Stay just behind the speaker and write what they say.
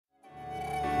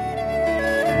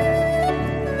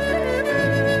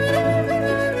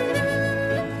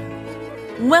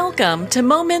Welcome to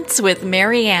Moments with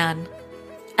Marianne.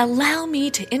 Allow me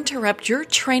to interrupt your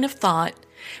train of thought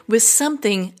with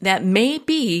something that may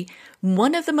be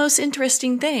one of the most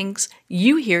interesting things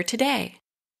you hear today.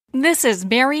 This is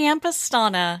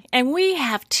Marianne-Pestana, and we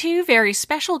have two very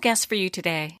special guests for you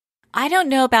today. I don't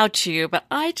know about you, but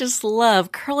I just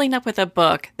love curling up with a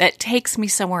book that takes me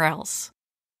somewhere else.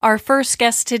 Our first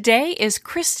guest today is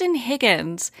Kristan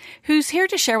Higgins, who's here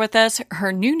to share with us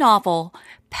her new novel,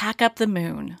 Pack Up the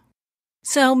Moon.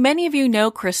 So many of you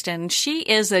know Kristan. She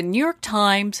is a New York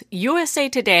Times, USA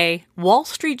Today, Wall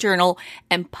Street Journal,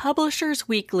 and Publishers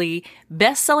Weekly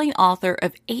best-selling author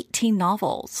of 18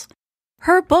 novels.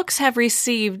 Her books have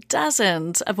received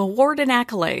dozens of awards and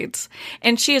accolades,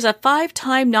 and she is a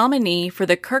 5-time nominee for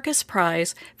the Kirkus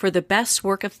Prize for the Best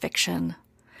Work of Fiction.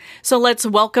 So let's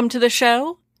welcome to the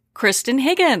show, Kristan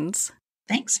Higgins.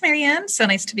 Thanks, Marianne. So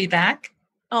nice to be back.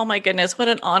 Oh my goodness, what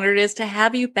an honor it is to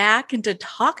have you back and to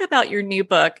talk about your new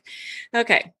book.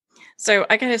 Okay, so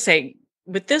I gotta say,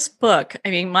 with this book,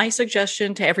 my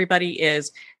suggestion to everybody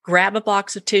is grab a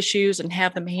box of tissues and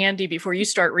have them handy before you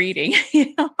start reading.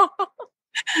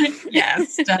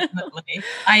 Yes, definitely.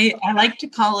 I like to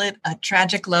call it a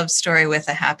tragic love story with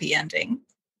a happy ending.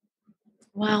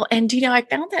 Wow. And, I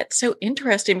found that so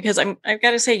interesting because I've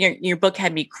got to say, your book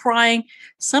had me crying,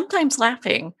 sometimes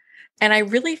laughing. And I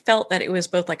really felt that it was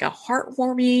both like a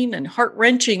heartwarming and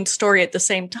heart-wrenching story at the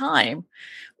same time.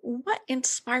 What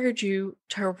inspired you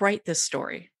to write this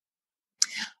story?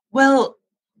 Well,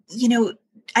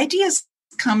 ideas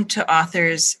come to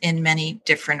authors in many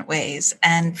different ways.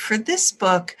 And for this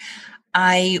book,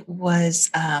 I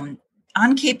was on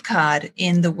Cape Cod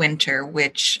in the winter,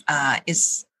 which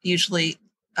is usually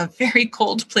a very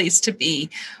cold place to be,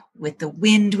 with the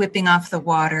wind whipping off the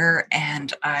water.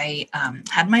 And I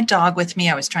had my dog with me.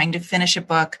 I was trying to finish a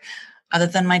book. Other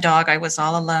than my dog, I was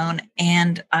all alone.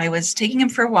 And I was taking him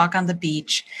for a walk on the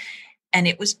beach. And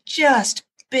it was just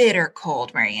bitter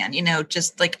cold, Marianne.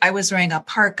 Just like I was wearing a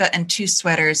parka and 2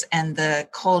 sweaters, and the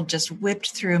cold just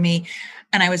whipped through me.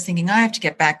 And I was thinking, I have to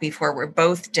get back before we're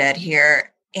both dead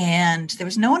here. And there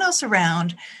was no one else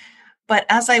around. But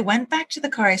as I went back to the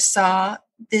car, I saw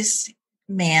this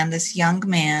young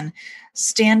man,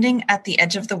 standing at the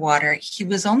edge of the water. He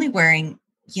was only wearing,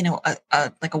 a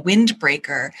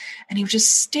windbreaker, and he was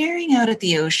just staring out at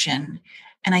the ocean.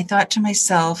 And I thought to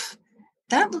myself,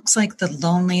 that looks like the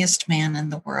loneliest man in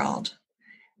the world.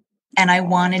 And I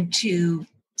wanted to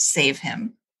save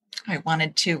him. I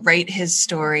wanted to write his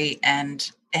story and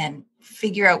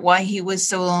figure out why he was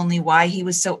so lonely, why he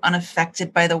was so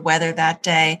unaffected by the weather that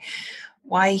day,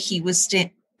 why he was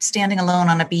standing alone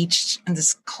on a beach in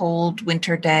this cold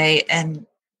winter day. And,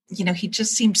 he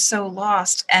just seemed so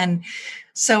lost. And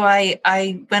so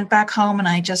I went back home and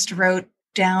I just wrote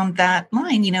down that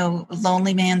line,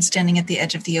 lonely man standing at the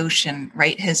edge of the ocean,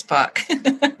 write his book.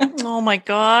 Oh my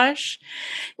gosh.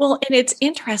 Well, and it's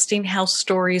interesting how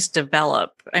stories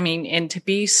develop. And to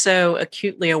be so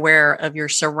acutely aware of your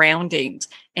surroundings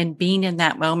and being in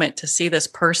that moment to see this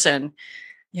person,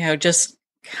 just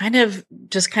kind of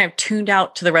tuned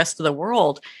out to the rest of the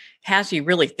world has you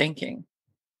really thinking.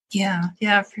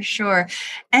 Yeah, for sure.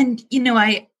 And,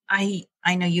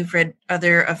 I know you've read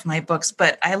other of my books,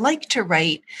 but I like to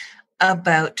write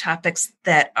about topics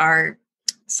that are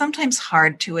sometimes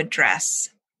hard to address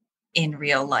in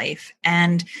real life.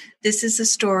 And this is a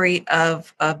story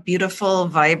of a beautiful,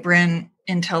 vibrant,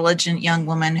 intelligent young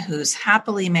woman who's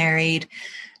happily married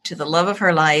to the love of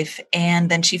her life. And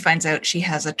then she finds out she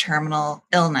has a terminal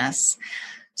illness.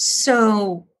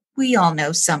 So we all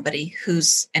know somebody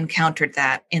who's encountered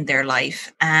that in their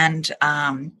life. And,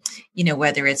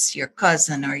 whether it's your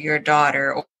cousin or your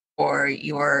daughter or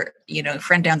your,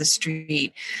 friend down the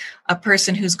street, a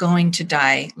person who's going to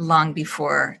die long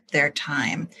before their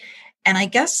time. And I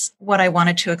guess what I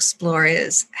wanted to explore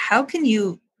is, how can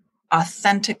you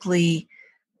authentically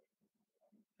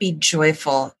be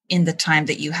joyful in the time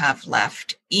that you have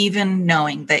left, even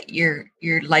knowing that your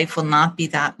life will not be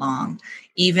that long,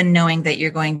 even knowing that you're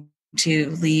going to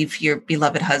leave your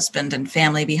beloved husband and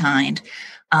family behind.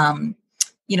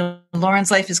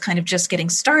 Lauren's life is kind of just getting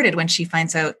started when she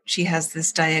finds out she has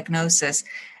this diagnosis.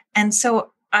 And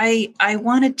so I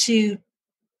wanted to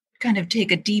kind of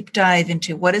take a deep dive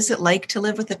into what is it like to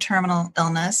live with a terminal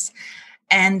illness,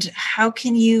 and how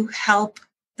can you help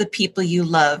the people you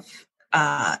love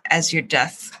as your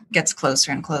death gets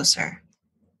closer and closer.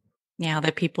 Yeah,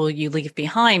 the people you leave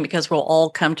behind, because we'll all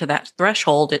come to that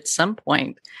threshold at some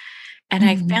point. And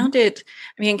I Mm-hmm. found it,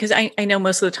 I mean, because I know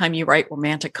most of the time you write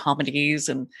romantic comedies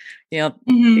and, you know,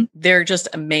 Mm-hmm. they're just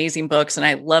amazing books and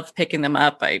I love picking them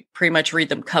up. I pretty much read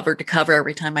them cover to cover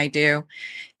every time I do.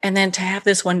 And then to have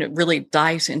this one that really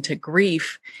dives into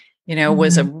grief,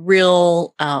 was a Mm-hmm.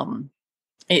 real,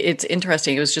 it's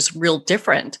interesting. It was just real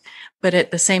different. But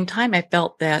at the same time, I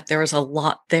felt that there was a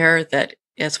lot there that,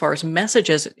 as far as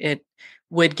messages, it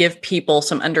would give people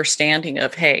some understanding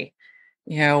of, hey,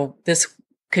 this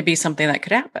could be something that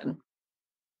could happen.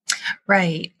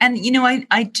 Right. And,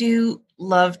 I do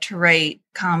love to write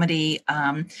comedy.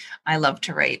 I love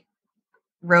to write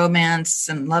romance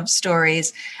and love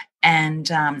stories. And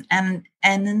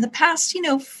in the past,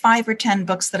 5 or 10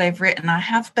 books that I've written, I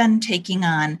have been taking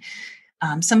on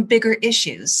some bigger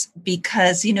issues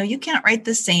because, you can't write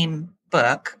the same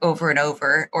book over and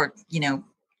over, or,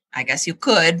 I guess you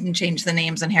could and change the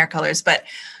names and hair colors. But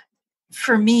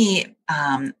for me,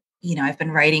 I've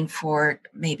been writing for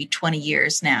maybe 20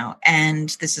 years now, and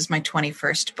this is my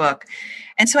 21st book.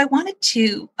 And so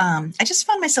I just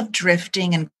found myself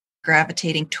drifting and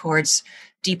gravitating towards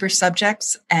deeper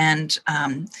subjects. And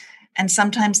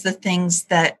sometimes the things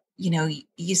that,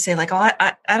 you say like, oh,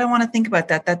 I don't want to think about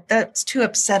that's too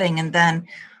upsetting. And then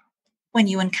when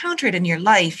you encounter it in your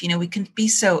life, we can be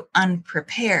so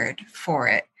unprepared for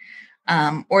it,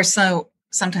 or so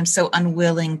sometimes so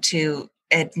unwilling to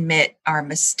admit our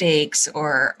mistakes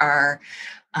or our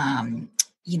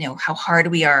how hard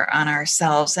we are on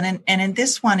ourselves. And in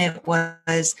this one, it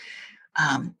was,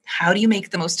 how do you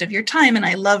make the most of your time? And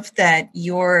I love that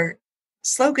your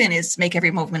slogan is make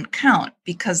every moment count,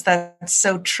 because that's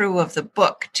so true of the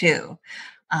book too.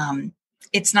 um,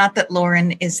 it's not that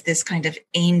Lauren is this kind of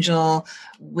angel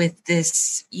with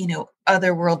this,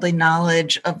 otherworldly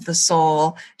knowledge of the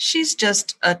soul. She's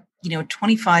just a,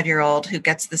 25-year-old who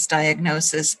gets this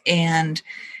diagnosis and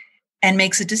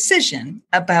makes a decision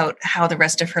about how the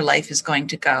rest of her life is going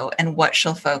to go and what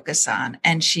she'll focus on.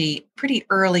 And she pretty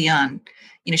early on,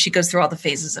 she goes through all the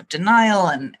phases of denial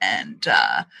and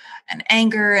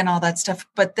anger and all that stuff.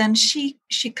 But then she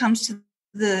comes to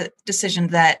the decision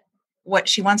that what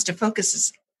she wants to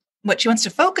focus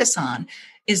on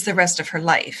is the rest of her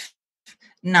life,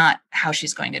 not how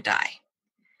she's going to die.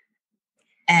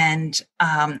 And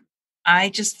I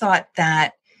just thought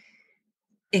that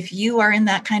if you are in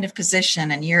that kind of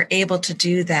position and you're able to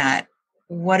do that,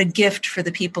 what a gift for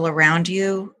the people around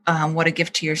you. What a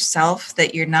gift to yourself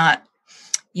that you're not,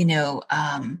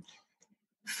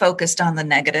 focused on the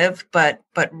negative, but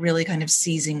really kind of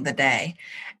seizing the day.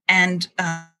 And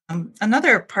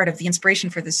another part of the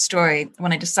inspiration for this story,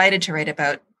 when I decided to write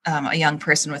about a young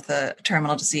person with a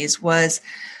terminal disease, was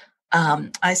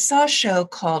I saw a show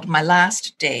called My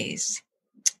Last Days.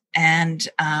 And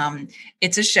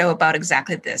it's a show about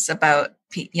exactly this, about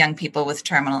young people with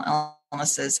terminal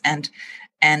illnesses. And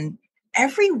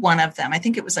every one of them, I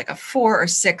think it was like a 4 or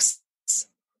 6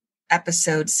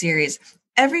 episode series,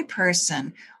 every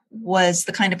person was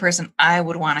the kind of person I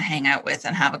would want to hang out with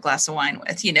and have a glass of wine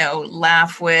with,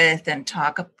 laugh with and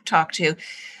talk to,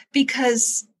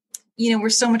 because, we're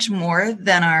so much more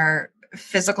than our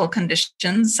physical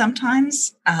conditions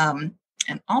sometimes, and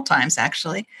all times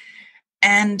actually.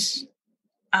 And,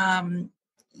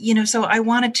 so I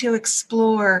wanted to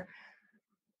explore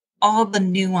all the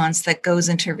nuance that goes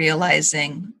into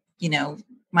realizing,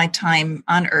 my time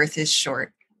on earth is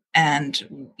short,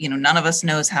 and, none of us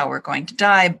knows how we're going to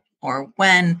die or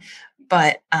when,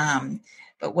 but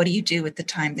what do you do with the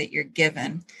time that you're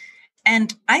given?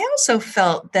 And I also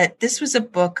felt that this was a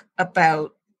book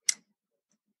about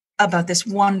this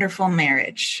wonderful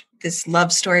marriage, this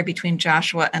love story between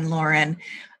Joshua and Lauren,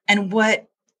 and what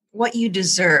you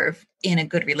deserve in a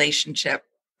good relationship.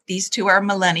 These two are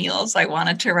millennials. I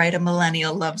wanted to write a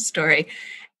millennial love story,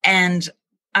 and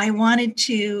I wanted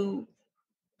to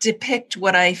depict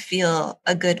what I feel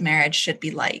a good marriage should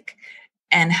be like,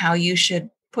 and how you should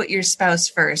put your spouse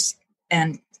first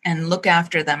and look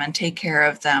after them and take care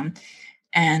of them.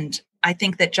 And I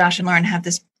think that Josh and Lauren have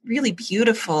this really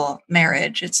beautiful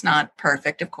marriage. It's not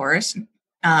perfect, of course.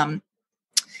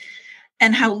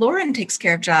 And how Lauren takes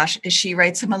care of Josh is she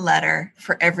writes him a letter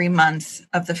for every month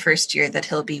of the first year that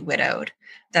he'll be widowed.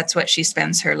 That's what she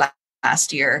spends her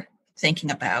last year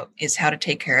thinking about, is how to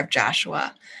take care of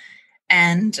Joshua.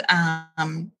 And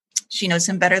she knows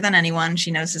him better than anyone.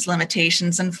 She knows his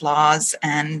limitations and flaws.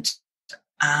 And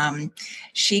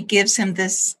she gives him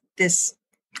this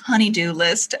honey-do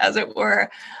list, as it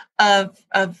were,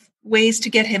 of ways to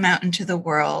get him out into the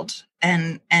world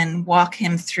and walk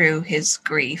him through his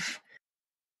grief.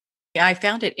 Yeah, I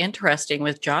found it interesting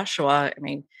with Joshua. I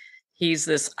mean, he's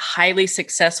this highly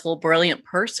successful, brilliant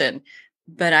person,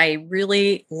 but I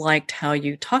really liked how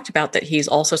you talked about that he's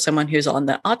also someone who's on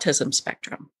the autism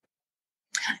spectrum.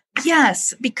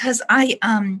 Yes, because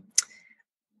when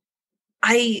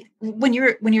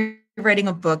you're writing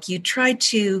a book, you try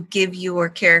to give your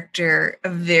character a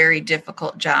very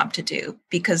difficult job to do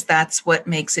because that's what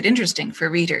makes it interesting for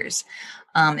readers.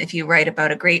 If you write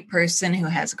about a great person who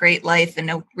has a great life and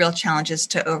no real challenges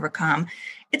to overcome,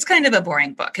 it's kind of a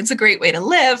boring book. It's a great way to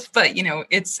live, but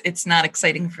it's not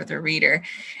exciting for the reader.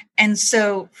 And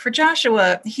so for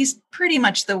Joshua, he's pretty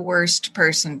much the worst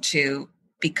person to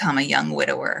become a young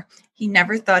widower. He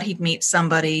never thought he'd meet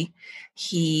somebody.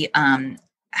 He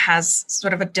has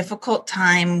sort of a difficult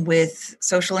time with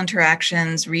social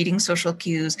interactions, reading social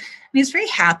cues. And he's very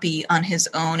happy on his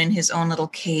own in his own little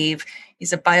cave.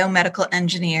 He's a biomedical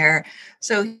engineer.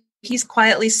 So he's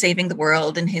quietly saving the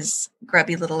world in his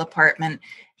grubby little apartment.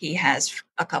 He has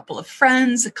a couple of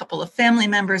friends, a couple of family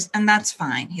members, and that's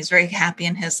fine. He's very happy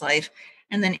in his life.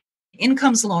 And then in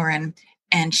comes Lauren,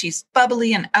 and she's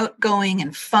bubbly and outgoing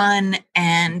and fun,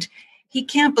 and he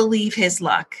can't believe his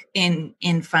luck in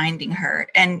finding her.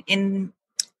 And in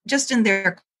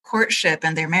their courtship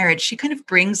and their marriage, she kind of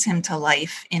brings him to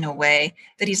life in a way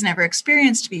that he's never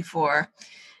experienced before.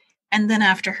 And then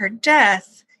after her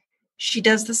death, she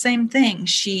does the same thing.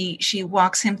 She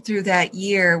walks him through that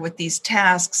year with these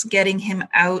tasks, getting him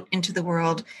out into the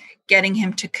world, getting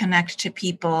him to connect to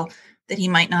people that he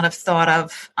might not have thought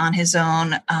of on his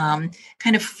own,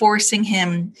 kind of forcing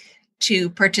him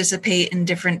to participate in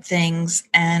different things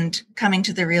and coming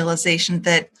to the realization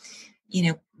that,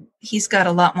 he's got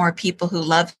a lot more people who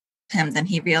love him than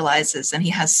he realizes, and he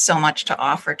has so much to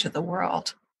offer to the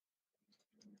world.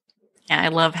 Yeah, I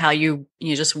love how you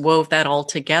just wove that all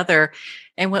together.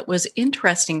 And what was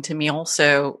interesting to me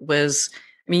also was,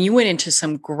 I mean, you went into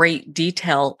some great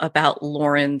detail about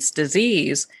Lauren's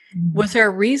disease. Mm-hmm. Was there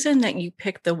a reason that you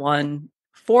picked the one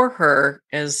for her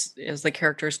as the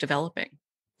character is developing?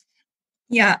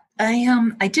 Yeah,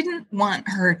 I didn't want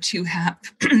her to have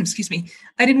excuse me,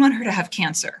 I didn't want her to have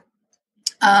cancer.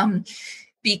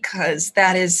 Because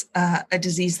that is a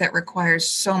disease that requires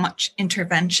so much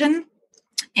intervention.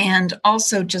 And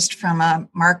also, just from a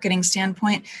marketing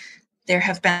standpoint, there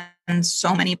have been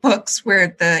so many books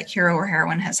where the hero or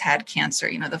heroine has had cancer,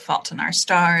 The Fault in Our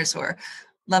Stars or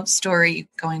Love Story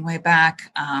going way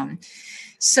back.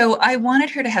 So I wanted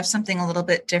her to have something a little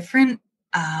bit different.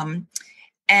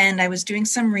 And I was doing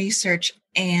some research,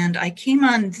 and I came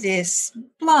on this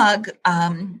blog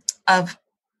of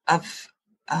a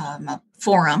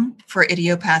forum for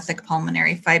idiopathic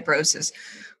pulmonary fibrosis,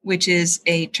 which is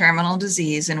a terminal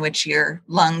disease in which your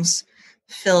lungs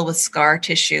fill with scar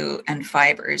tissue and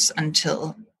fibers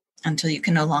until you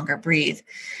can no longer breathe.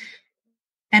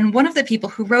 And one of the people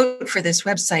who wrote for this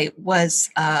website was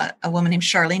a woman named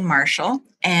Charlene Marshall,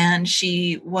 and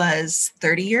she was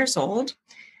 30 years old.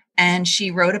 And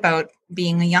she wrote about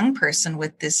being a young person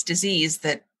with this disease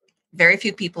that very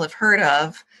few people have heard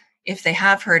of. If they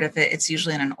have heard of it, it's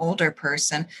usually in an older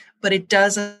person, but it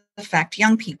does affect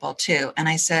young people too. And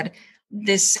I said,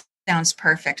 this sounds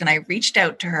perfect. And I reached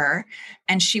out to her,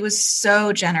 and she was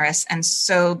so generous and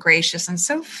so gracious and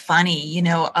so funny.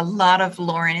 A lot of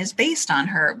Lauren is based on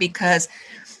her because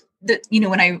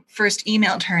when I first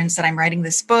emailed her and said, I'm writing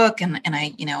this book, and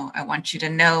I want you to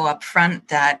know up front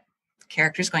that the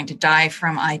character is going to die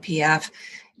from IPF.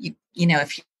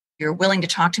 If you're willing to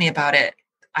talk to me about it,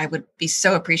 I would be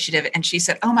so appreciative. And she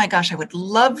said, oh my gosh, I would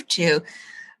love to.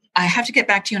 I have to get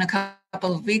back to you in a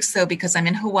couple of weeks though, because I'm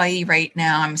in Hawaii right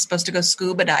now. I'm supposed to go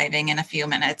scuba diving in a few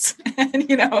minutes.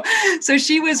 So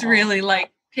she was really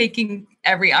like taking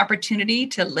every opportunity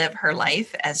to live her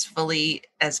life as fully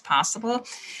as possible.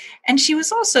 And she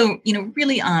was also,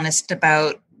 really honest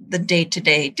about the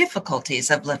day-to-day difficulties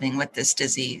of living with this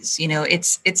disease.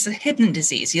 It's a hidden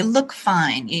disease. You look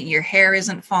fine. Your hair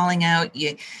isn't falling out.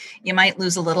 You might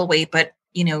lose a little weight, but,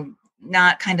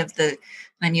 not kind of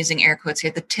I'm using air quotes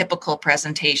here, the typical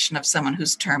presentation of someone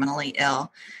who's terminally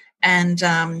ill.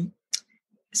 And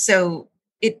so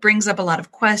it brings up a lot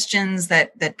of questions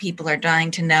that people are dying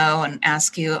to know and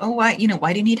ask you, oh, why do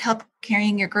you need help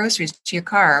carrying your groceries to your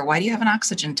car? Or why do you have an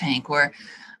oxygen tank? Or,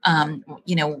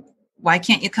 why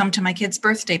can't you come to my kid's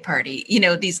birthday party?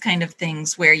 These kind of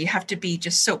things where you have to be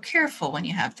just so careful when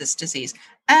you have this disease,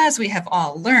 as we have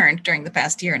all learned during the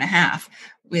past year and a half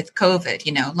with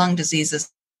COVID. Lung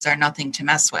diseases are nothing to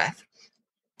mess with.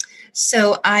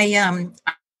 So I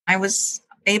was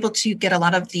able to get a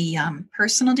lot of the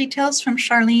personal details from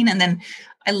Charlene, and then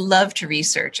I love to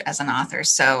research as an author.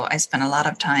 So I spent a lot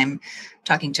of time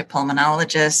talking to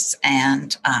pulmonologists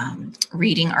and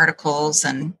reading articles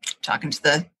and talking to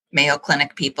the Mayo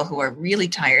Clinic people who are really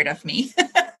tired of me.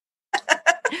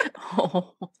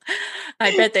 Oh,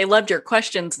 I bet they loved your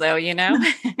questions, though, you know?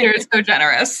 They're so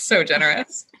generous, so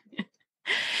generous.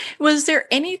 Was there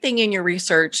anything in your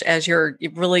research as you're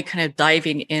really kind of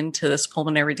diving into this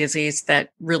pulmonary disease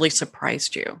that really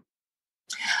surprised you?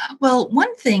 Well,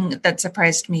 one thing that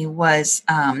surprised me was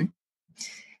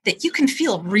that you can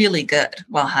feel really good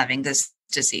while having this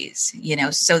disease,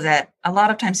 so that a lot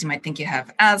of times you might think you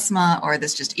have asthma or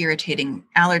this just irritating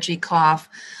allergy cough.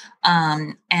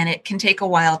 And it can take a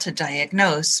while to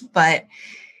diagnose, but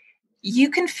you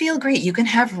can feel great. You can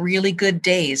have really good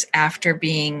days after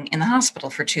being in the hospital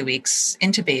for 2 weeks,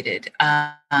 intubated.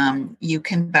 You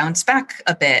can bounce back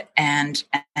a bit and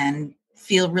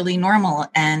feel really normal.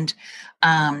 And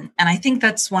I think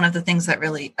that's one of the things that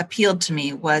really appealed to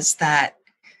me was that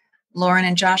Lauren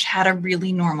and Josh had a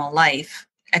really normal life,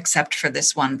 except for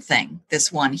this one thing,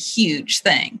 this one huge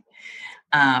thing.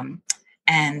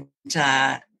 And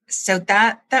so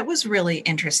that was really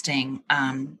interesting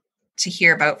to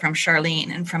hear about from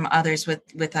Charlene and from others with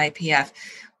IPF,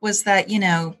 was that,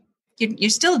 you're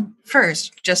still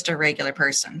first just a regular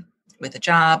person with a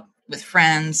job, with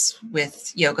friends,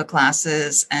 with yoga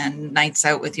classes and nights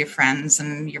out with your friends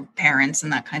and your parents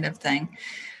and that kind of thing.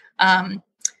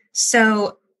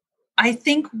 So I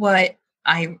think what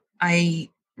I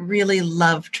really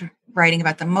loved writing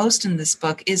about the most in this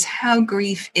book is how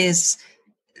grief is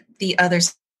the other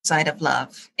side of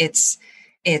love. It's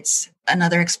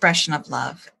another expression of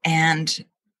love. And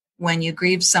when you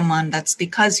grieve someone, that's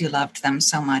because you loved them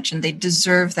so much, and they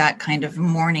deserve that kind of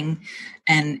mourning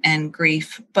and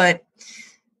grief. But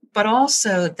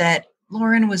also that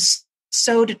Lauren was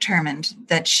so determined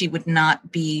that she would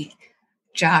not be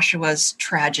Joshua's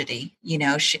tragedy,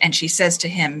 and she says to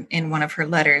him in one of her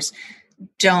letters,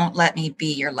 "Don't let me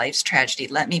be your life's tragedy.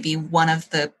 Let me be one of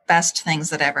the best things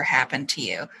that ever happened to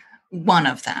you." One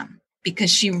of them,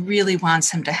 because she really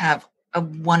wants him to have a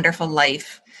wonderful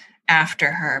life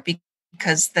after her,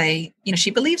 because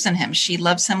she believes in him. She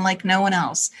loves him like no one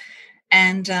else.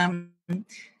 And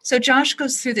so Josh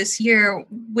goes through this year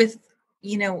with,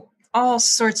 all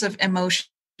sorts of emotions.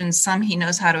 Some he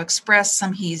knows how to express,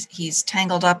 some he's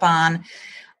tangled up on.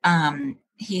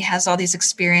 He has all these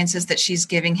experiences that she's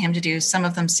giving him to do. Some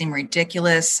of them seem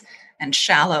ridiculous and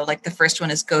shallow. Like the first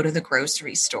one is go to the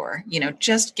grocery store,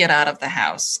 just get out of the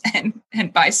house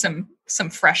and buy some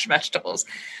fresh vegetables.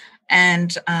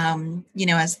 And,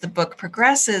 as the book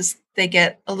progresses, they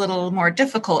get a little more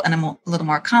difficult and a little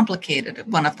more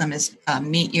complicated. One of them is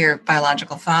meet your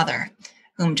biological father,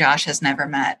 whom Josh has never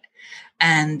met.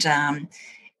 And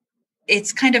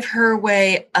it's kind of her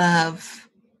way of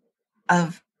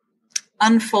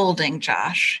unfolding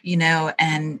Josh,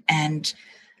 and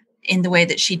in the way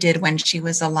that she did when she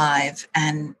was alive,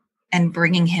 and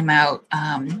bringing him out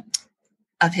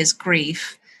of his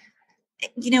grief.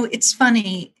 It's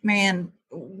funny, Marianne,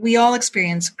 we all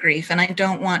experience grief, and I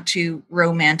don't want to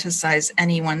romanticize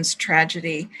anyone's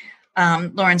tragedy.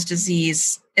 Lauren's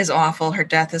disease is awful. Her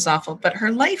death is awful, but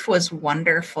her life was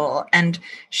wonderful. And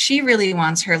she really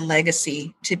wants her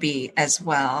legacy to be as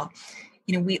well.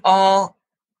 We all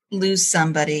lose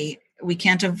somebody. We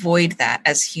can't avoid that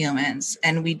as humans,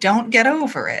 and we don't get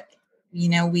over it.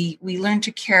 We learn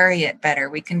to carry it better.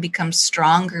 We can become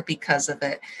stronger because of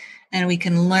it, and we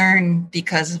can learn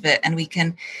because of it, and we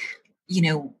can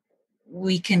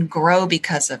grow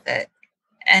because of it,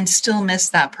 and still miss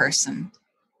that person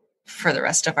for the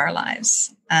rest of our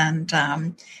lives. And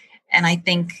I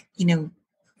think,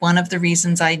 one of the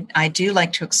reasons I do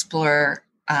like to explore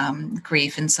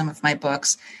grief in some of my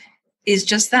books is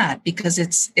just that, because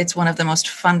it's one of the most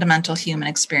fundamental human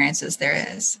experiences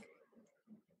there is.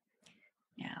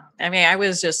 Yeah. I mean, I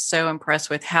was just so impressed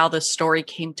with how the story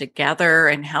came together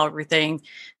and how everything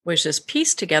was just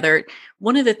pieced together.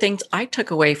 One of the things I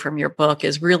took away from your book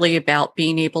is really about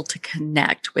being able to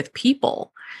connect with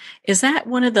people. Is that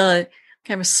one of the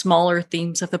kind of smaller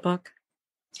themes of the book?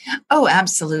 Oh,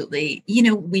 absolutely.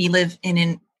 We live in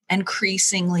an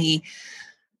increasingly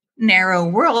narrow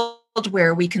world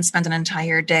where we can spend an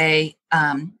entire day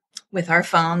with our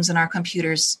phones and our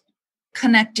computers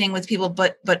connecting with people,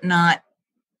 but not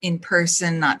in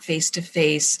person, not face to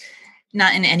face,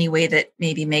 not in any way that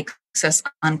maybe makes us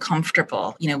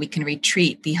uncomfortable. We can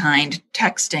retreat behind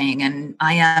texting and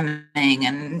IMing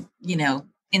and,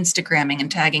 Instagramming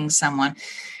and tagging someone.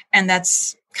 And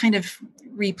that's kind of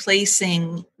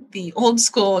replacing the old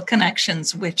school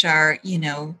connections, which are,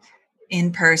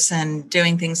 in person,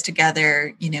 doing things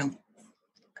together,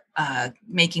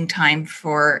 making time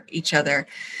for each other.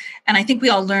 And I think we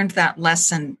all learned that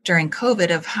lesson during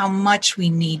COVID of how much we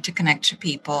need to connect to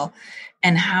people,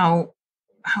 and how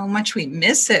much we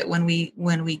miss it when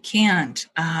we can't.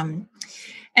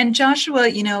 And Joshua,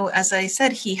 as I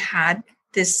said, he had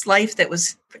this life that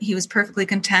he was perfectly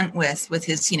content with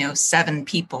his 7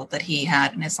 people that he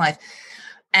had in his life.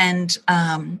 And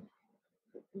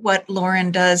what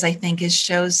Lauren does, I think, is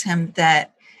shows him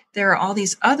that there are all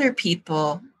these other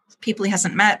people he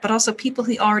hasn't met, but also people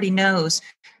he already knows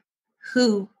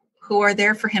who are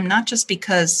there for him, not just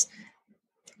because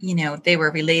they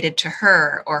were related to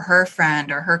her or her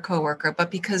friend or her coworker,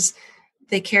 but because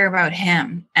they care about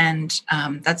him. And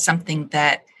that's something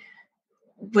that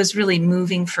was really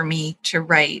moving for me to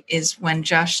write, is when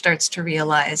Josh starts to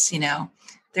realize,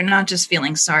 they're not just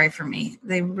feeling sorry for me.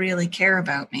 They really care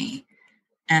about me,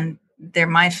 and they're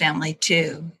my family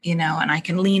too, and I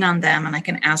can lean on them and I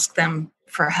can ask them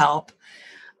for help.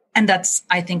 And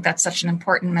I think that's such an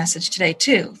important message today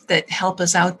too, that help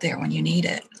is out there when you need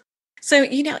it. So,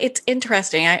 it's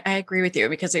interesting. I agree with you,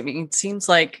 because it seems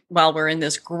like while we're in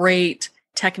this great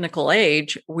technical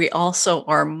age, we also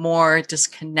are more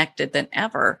disconnected than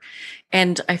ever.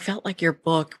 And I felt like your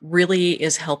book really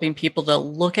is helping people to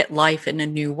look at life in a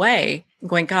new way,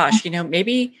 going, gosh,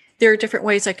 maybe there are different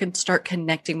ways I can start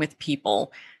connecting with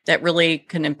people that really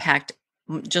can impact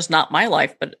just not my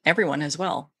life, but everyone as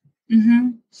well. Mm-hmm.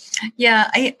 Yeah,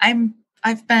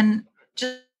 I've been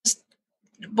just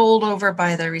bowled over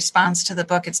by the response to the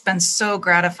book. It's been so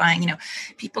gratifying.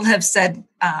 People have said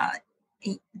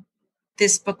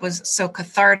this book was so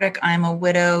cathartic. I'm a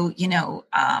widow.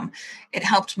 It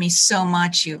helped me so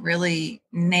much. You really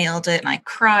nailed it, and I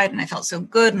cried, and I felt so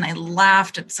good, and I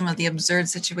laughed at some of the absurd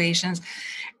situations,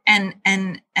 and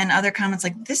other comments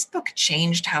like, this book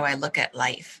changed how I look at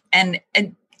life, and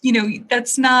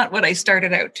that's not what I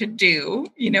started out to do.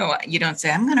 You don't say,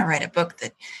 I'm going to write a book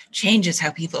that changes how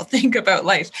people think about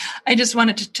life. I just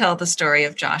wanted to tell the story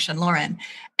of Josh and Lauren.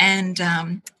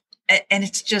 And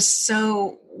it's just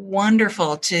so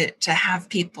wonderful to have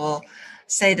people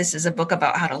say this is a book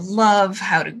about how to love,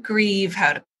 how to grieve,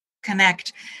 how to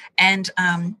connect. And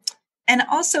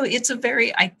also I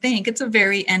think it's a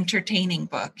very entertaining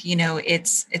book.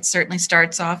 It certainly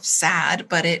starts off sad,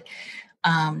 but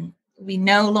we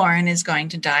know Lauren is going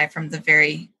to die from the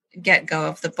very get-go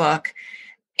of the book.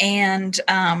 And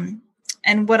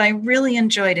what I really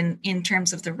enjoyed in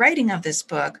terms of the writing of this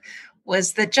book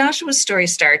was that Joshua's story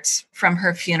starts from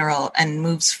her funeral and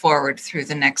moves forward through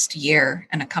the next year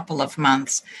and a couple of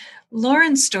months.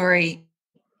 Lauren's story,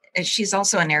 she's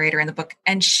also a narrator in the book,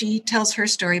 and she tells her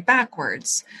story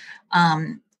backwards,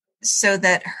 so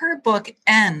that her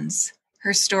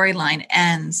storyline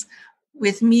ends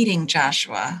with meeting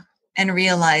Joshua and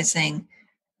realizing,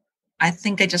 I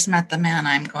think I just met the man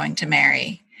I'm going to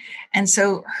marry. And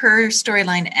so her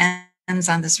storyline ends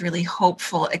on this really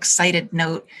hopeful, excited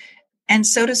note. And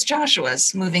so does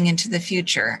Joshua's, moving into the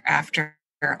future after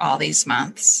all these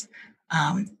months,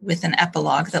 with an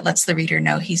epilogue that lets the reader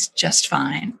know he's just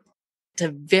fine. It's a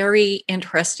very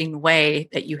interesting way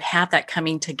that you have that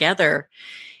coming together.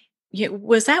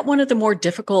 Was that one of the more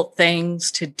difficult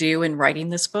things to do in writing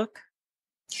this book?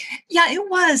 Yeah, it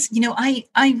was.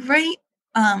 I write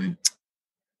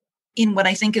in what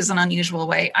I think is an unusual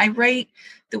way. I write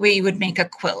the way you would make a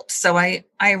quilt. So I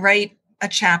write a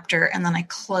chapter, and then I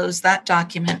close that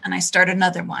document and I start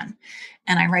another one,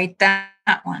 and I write that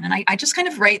one. And I just kind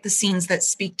of write the scenes that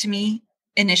speak to me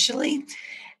initially.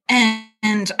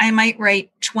 And I might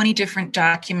write 20 different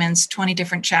documents, 20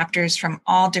 different chapters from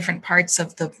all different parts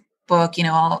of the book,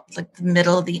 all like the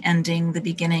middle, the ending, the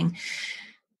beginning.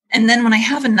 And then when I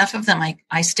have enough of them,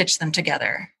 I stitch them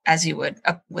together as you would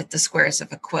with the squares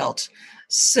of a quilt.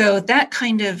 So that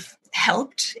kind of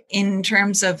helped in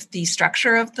terms of the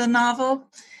structure of the novel.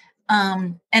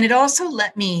 And it also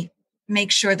let me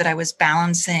make sure that I was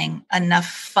balancing enough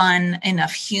fun,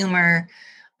 enough humor.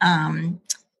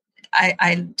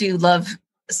 I do love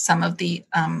some of the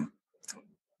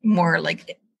more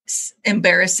like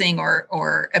embarrassing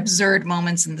or absurd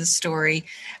moments in the story.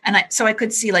 And so I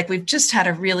could see, like, we've just had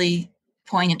a really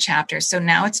poignant chapter. So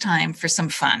now it's time for some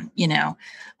fun,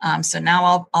 so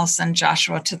now I'll send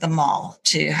Joshua to the mall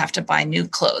to have to buy new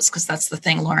clothes, because that's the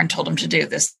thing Lauren told him to do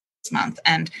this month.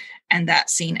 And that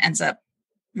scene ends up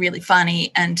really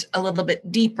funny and a little bit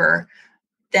deeper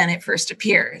than it first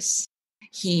appears.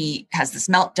 He has this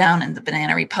meltdown in the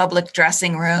Banana Republic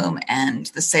dressing room, and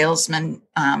the salesman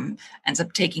ends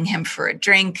up taking him for a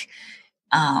drink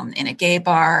in a gay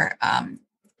bar,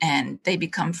 and they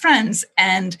become friends.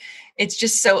 And it's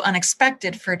just so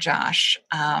unexpected for Josh.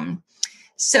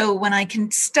 So when I can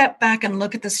step back and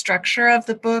look at the structure of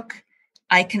the book,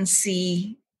 I can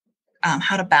see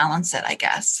how to balance it, I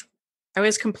guess. I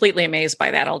was completely amazed by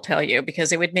that, I'll tell you,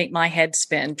 because it would make my head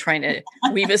spin trying to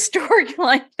weave a story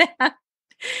like that.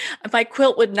 My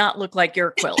quilt would not look like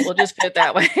your quilt. We'll just put it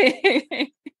that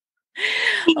way.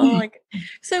 Oh, like,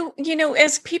 so,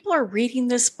 as people are reading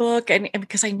this book, and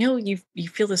because I know you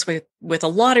feel this way with a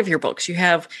lot of your books, you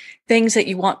have things that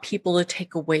you want people to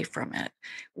take away from it.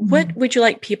 What would you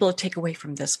like people to take away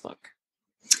from this book?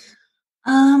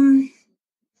 I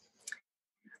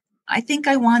think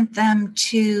I want them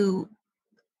to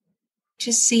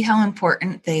see how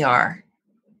important they are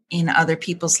in other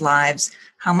people's lives,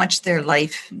 how much their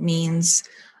life means,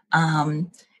 and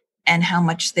how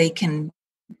much they can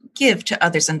give to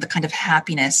others, and the kind of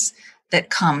happiness that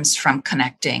comes from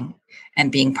connecting and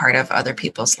being part of other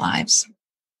people's lives.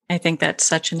 I think that's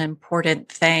such an important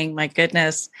thing. My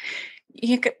goodness.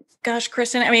 Gosh,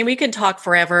 Kristan, I mean, we can talk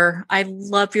forever. I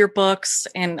love your books.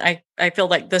 And I feel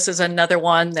like this is another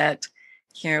one that,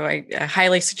 I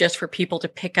highly suggest for people to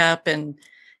pick up. And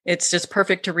it's just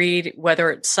perfect to read, whether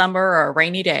it's summer or a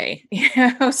rainy day.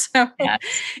 So Yes.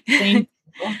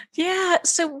 yeah.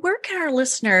 So where can our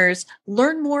listeners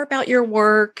learn more about your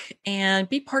work and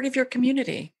be part of your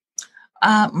community?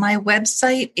 My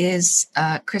website is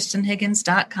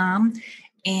kristanhiggins.com,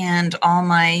 and all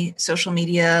my social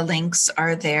media links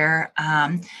are there.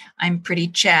 I'm pretty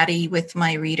chatty with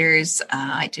my readers.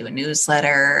 I do a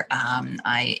newsletter.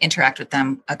 I interact with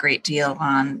them a great deal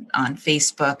on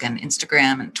Facebook and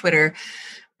Instagram and Twitter.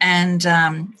 And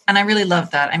I really love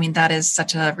that. I mean, that is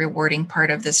such a rewarding part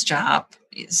of this job,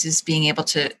 is just being able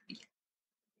to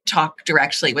talk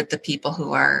directly with the people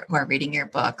who are reading your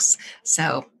books.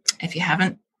 So if you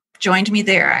haven't joined me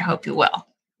there, I hope you will.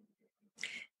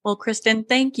 Well, Kristan,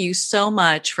 thank you so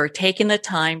much for taking the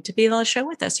time to be on the show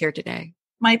with us here today.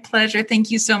 My pleasure. Thank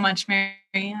you so much,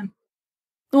 Marianne.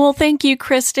 Well, thank you,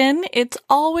 Kristan. It's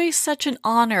always such an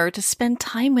honor to spend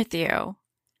time with you.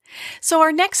 So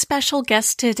our next special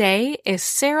guest today is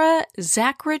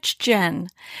Sarah-zachrich-jeng,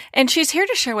 and she's here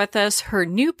to share with us her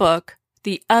new book,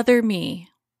 The Other Me.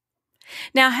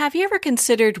 Now, have you ever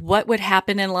considered what would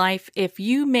happen in life if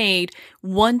you made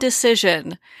one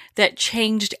decision that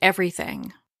changed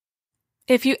everything?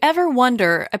 If you ever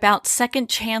wonder about second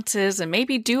chances and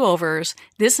maybe do-overs,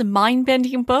 this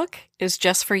mind-bending book is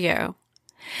just for you.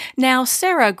 Now,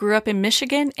 Sarah grew up in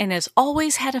Michigan and has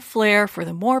always had a flair for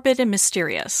the morbid and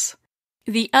mysterious.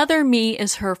 The Other Me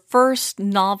is her first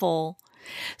novel.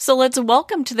 So let's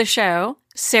welcome to the show,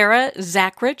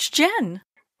 Sarah-zachrich-jeng.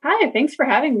 Hi, thanks for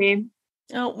having me.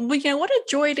 Well, what a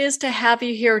joy it is to have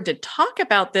you here to talk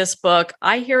about this book.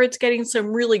 I hear it's getting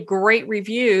some really great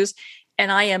reviews, and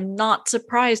I am not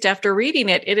surprised after reading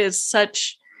it. It is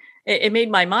it made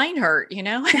my mind hurt,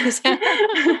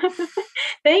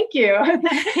 Thank you.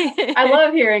 I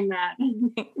love hearing that.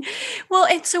 Well,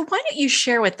 and so why don't you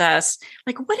share with us,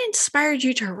 what inspired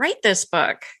you to write this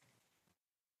book?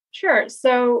 Sure.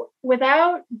 So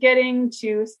without getting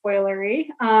too spoilery,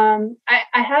 I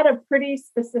had a pretty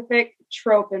specific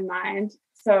trope in mind.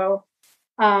 So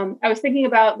I was thinking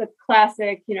about the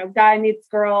classic, guy meets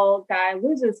girl, guy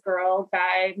loses girl,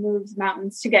 guy moves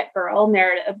mountains to get girl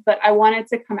narrative, but I wanted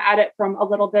to come at it from a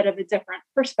little bit of a different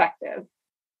perspective,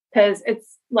 because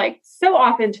it's so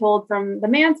often told from the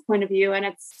man's point of view, and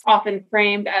it's often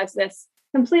framed as this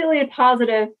completely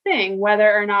positive thing,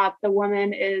 whether or not the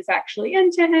woman is actually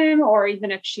into him, or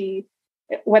even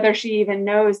whether she even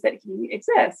knows that he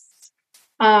exists.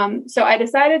 So I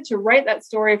decided to write that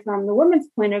story from the woman's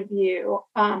point of view,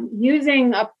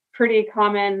 using a pretty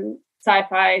common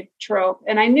sci-fi trope.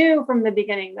 And I knew from the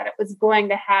beginning that it was going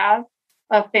to have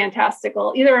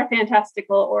either a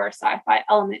fantastical or a sci-fi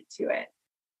element to it,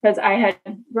 because I had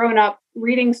grown up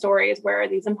reading stories where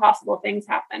these impossible things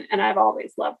happen, and I've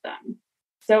always loved them.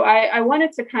 So I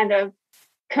wanted to kind of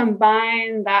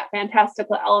combine that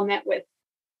fantastical element with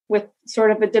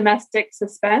sort of a domestic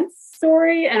suspense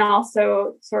story, and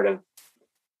also sort of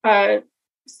a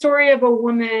story of a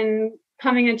woman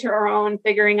coming into her own,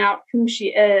 figuring out who she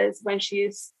is when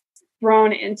she's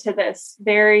thrown into this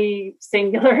very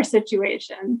singular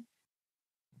situation.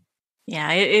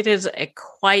 Yeah, it is a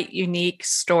quite unique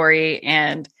story.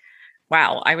 And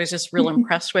wow, I was just real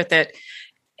impressed with it.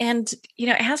 And,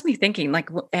 it has me thinking,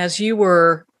 as you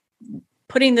were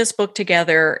putting this book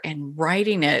together and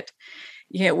writing it,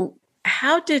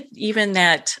 how did even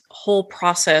that whole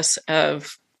process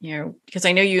of, because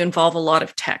I know you involve a lot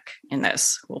of tech in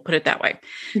this, we'll put it that way.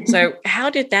 So how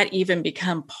did that even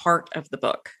become part of the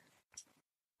book?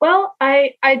 Well,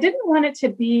 I didn't want it to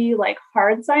be like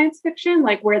hard science fiction,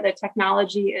 like where the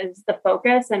technology is the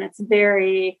focus and it's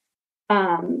very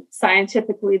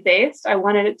scientifically based. I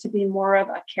wanted it to be more of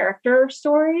a character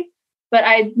story, but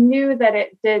I knew that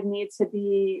it did need to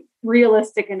be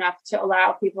realistic enough to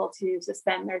allow people to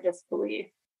suspend their disbelief.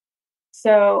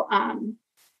 So,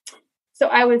 so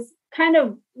I was kind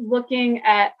of looking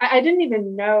at, I didn't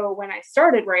even know when I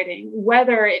started writing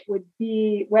whether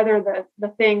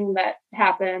the thing that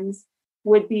happens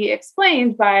would be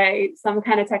explained by some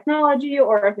kind of technology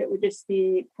or if it would just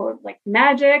be, quote, like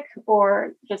magic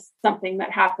or just something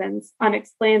that happens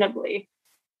unexplainably.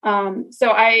 As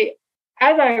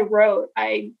I wrote,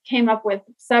 I came up with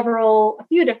a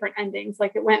few different endings.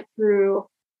 Like it went through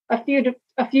a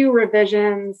few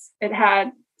revisions. It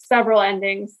had several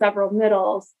endings, several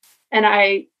middles. And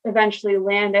I eventually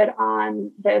landed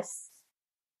on this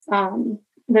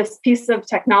piece of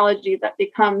technology that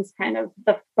becomes kind of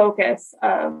the focus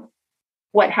of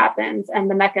what happens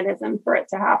and the mechanism for it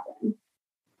to happen.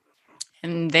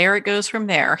 And there it goes from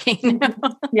there. You know?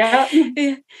 Yeah.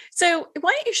 So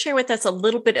why don't you share with us a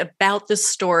little bit about the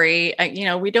story?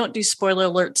 We don't do spoiler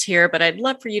alerts here, but I'd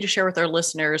love for you to share with our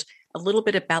listeners a little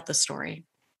bit about the story.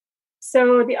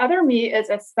 So The Other Me is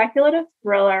a speculative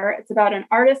thriller. It's about an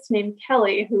artist named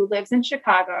Kelly who lives in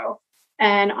Chicago.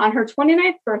 And on her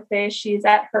 29th birthday, she's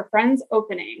at her friend's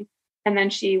opening. And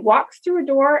then she walks through a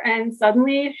door and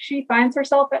suddenly she finds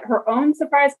herself at her own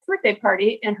surprise birthday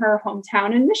party in her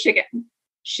hometown in Michigan.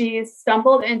 She's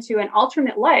stumbled into an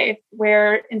alternate life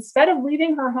where instead of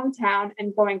leaving her hometown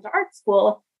and going to art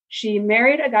school, she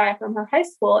married a guy from her high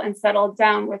school and settled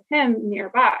down with him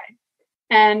nearby.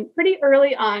 And pretty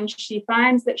early on, she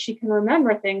finds that she can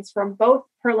remember things from both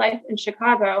her life in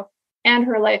Chicago and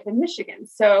her life in Michigan.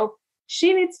 So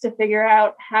she needs to figure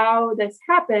out how this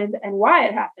happened and why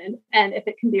it happened and if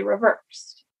it can be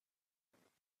reversed.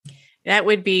 That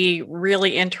would be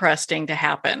really interesting to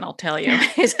happen, I'll tell you.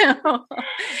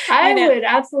 I would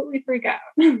absolutely freak out.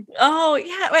 Oh,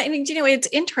 yeah. I mean, it's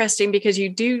interesting because you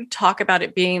do talk about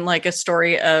it being like a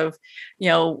story of,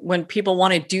 when people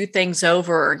want to do things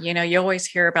over, you always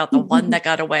hear about the one that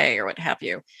got away or what have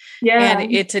you. Yeah.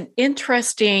 And it's an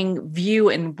interesting view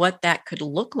in what that could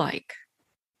look like.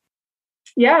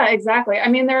 Yeah, exactly. I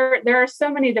mean, there are so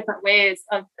many different ways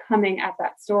of coming at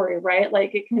that story, right?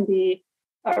 Like it can be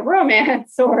a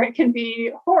romance or it can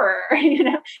be horror,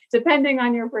 depending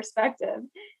on your perspective.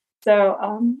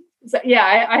 So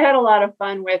yeah, I had a lot of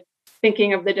fun with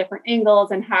thinking of the different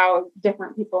angles and how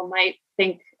different people might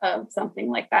think of something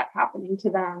like that happening to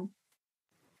them.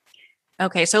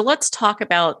 Okay, so let's talk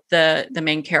about the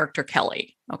main character,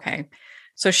 Kelly. Okay,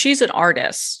 so she's an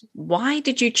artist. Why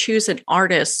did you choose an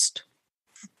artist?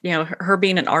 Her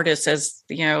being an artist as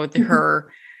her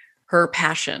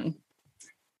passion.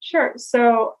 Sure.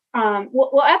 So,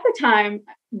 well, at the time,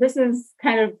 this is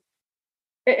kind of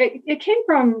it came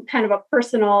from kind of a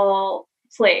personal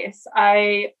place.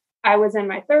 I was in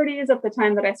my 30s at the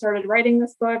time that I started writing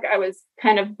this book. I was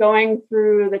kind of going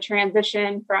through the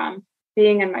transition from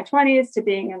being in my 20s to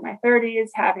being in my 30s,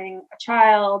 having a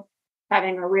child,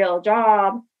 having a real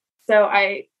job. So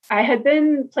I had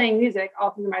been playing music all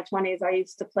through my 20s. I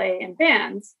used to play in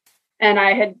bands and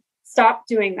I had stopped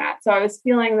doing that. So I was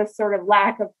feeling this sort of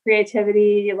lack of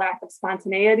creativity, lack of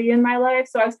spontaneity in my life.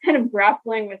 So I was kind of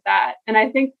grappling with that. And I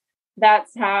think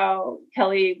that's how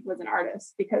Kelly was an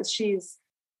artist, because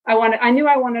I knew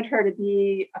I wanted her to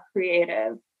be a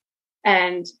creative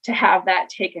and to have that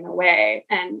taken away.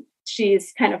 And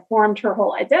she's kind of formed her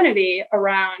whole identity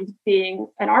around being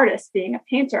an artist, being a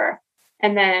painter.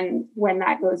 And then when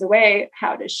that goes away,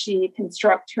 how does she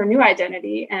construct her new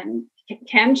identity? And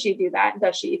can she do that?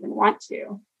 Does she even want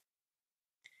to?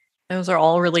 Those are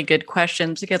all really good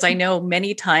questions, because I know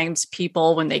many times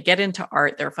people, when they get into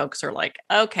art, their folks are like,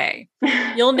 okay,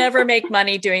 you'll never make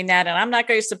money doing that. And I'm not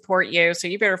going to support you. So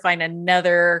you better find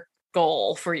another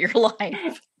goal for your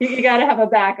life. You got to have a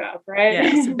backup, right?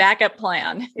 Yes, backup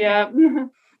plan. Yeah.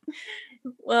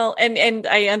 Well, and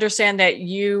I understand that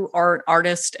you are an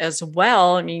artist as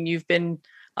well. I mean, you've been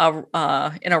in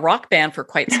a rock band for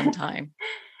quite some time.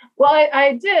 Well,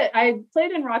 I did. I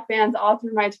played in rock bands all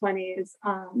through my 20s.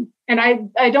 And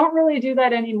I don't really do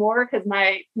that anymore because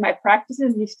my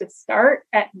practices used to start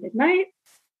at midnight.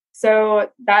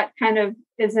 So that kind of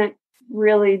isn't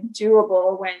really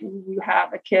doable when you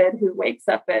have a kid who wakes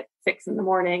up at 6 a.m.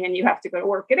 and you have to go to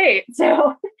work at 8.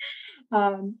 So,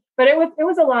 but it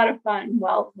was a lot of fun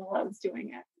while I was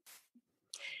doing it.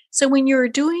 So when you were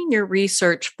doing your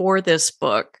research for this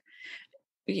book,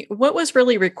 what was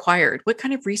really required? What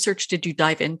kind of research did you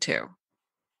dive into?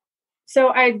 So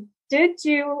I did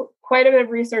do quite a bit of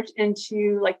research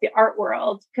into like the art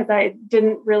world because I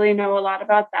didn't really know a lot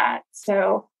about that.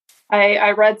 So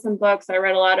I read some books, I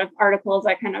read a lot of articles,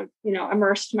 I kind of,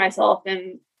 immersed myself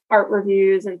in art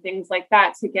reviews and things like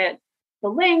that to get the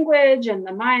language and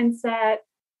the mindset.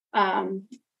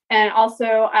 And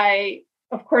also I,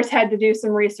 of course, had to do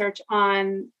some research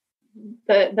on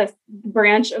the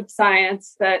branch of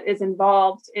science that is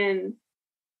involved in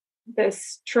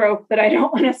this trope that I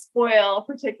don't want to spoil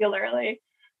particularly.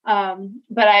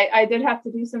 But I did have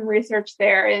to do some research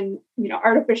there in,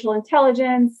 artificial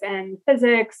intelligence and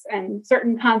physics and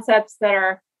certain concepts that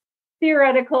are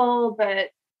theoretical, but,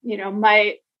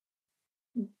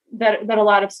 that a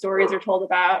lot of stories are told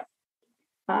about.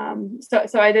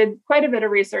 So I did quite a bit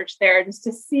of research there just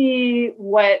to see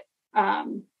what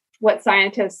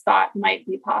scientists thought might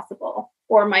be possible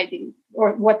or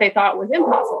what they thought was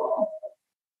impossible.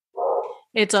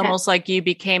 It's almost like you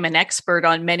became an expert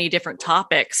on many different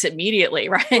topics immediately,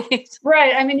 right?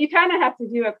 Right. I mean, you kind of have to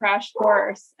do a crash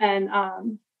course and,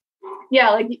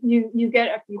 like you get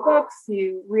a few books,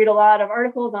 you read a lot of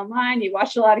articles online, you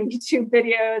watch a lot of YouTube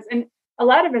videos, and a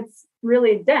lot of it's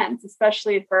really dense,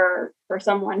 especially for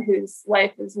someone whose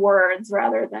life is words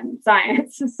rather than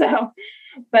science. So,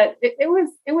 but it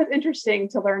was interesting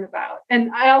to learn about.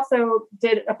 And I also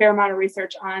did a fair amount of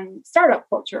research on startup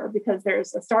culture because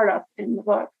there's a startup in the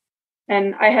book.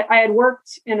 And I had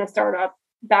worked in a startup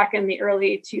back in the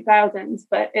early 2000s,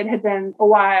 but it had been a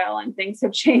while and things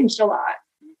have changed a lot.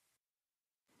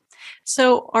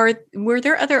 So were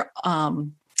there other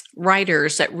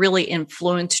writers that really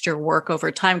influenced your work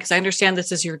over time? Because I understand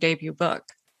this is your debut book.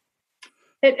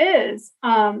 It is.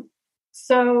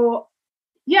 So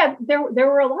yeah, there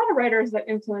were a lot of writers that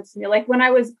influenced me. Like when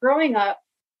I was growing up,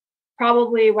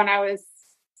 probably when I was,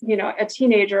 a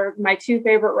teenager, my two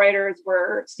favorite writers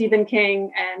were Stephen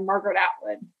King and Margaret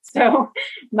Atwood. So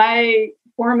my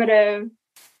formative,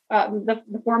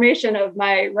 the formation of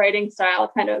my writing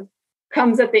style kind of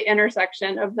comes at the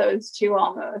intersection of those two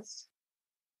almost.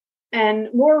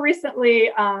 And more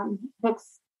recently,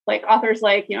 books like authors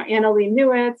like, Anna Lee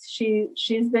Newitz,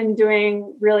 she's been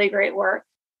doing really great work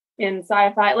in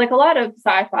sci-fi, like a lot of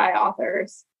sci-fi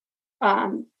authors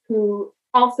who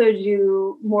also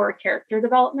do more character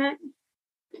development.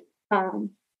 I'm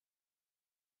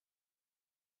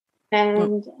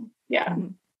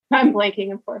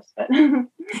blanking, of course, but.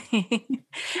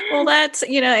 Well, that's,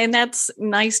 and that's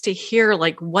nice to hear,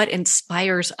 like what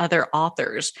inspires other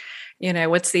authors,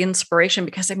 what's the inspiration?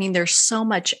 Because I mean, there's so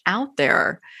much out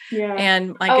there. Yeah.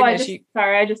 And my goodness,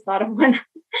 I just thought of one.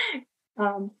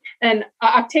 And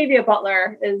Octavia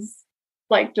Butler is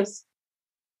like just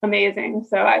amazing.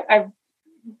 So I've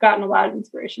gotten a lot of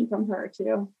inspiration from her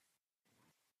too.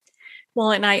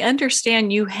 Well, and I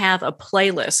understand you have a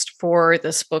playlist for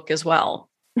this book as well.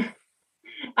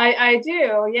 I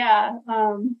do, yeah.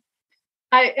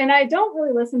 I don't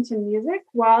really listen to music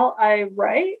while I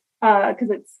write because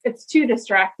it's too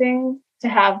distracting to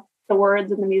have the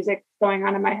words and the music going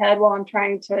on in my head while I'm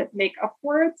trying to make up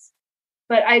words.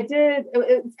 But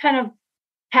it's kind of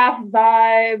half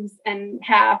vibes and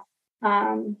half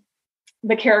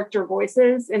the character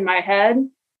voices in my head.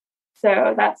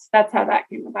 So that's how that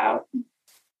came about.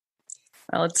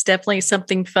 Well, it's definitely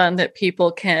something fun that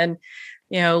people can,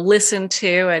 listen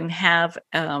to and have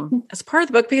as part of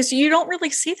the book, because you don't really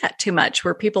see that too much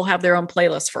where people have their own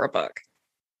playlist for a book.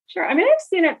 Sure. I mean, I've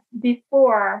seen it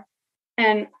before,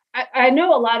 and I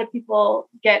know a lot of people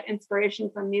get inspiration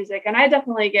from music, and I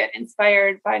definitely get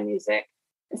inspired by music,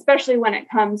 especially when it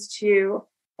comes to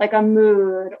like a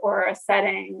mood or a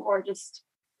setting or just,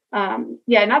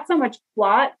 not so much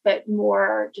plot, but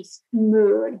more just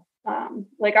mood.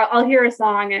 Like I'll hear a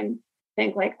song and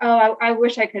think like, oh, I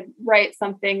wish I could write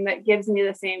something that gives me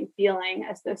the same feeling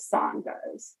as this song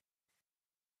does.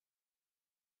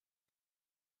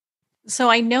 So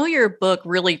I know your book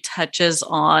really touches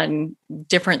on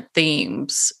different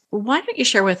themes. Why don't you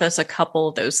share with us a couple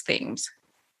of those themes?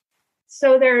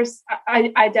 So there's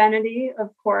identity, of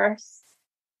course.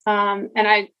 And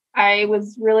I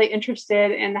was really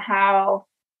interested in how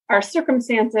our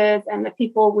circumstances and the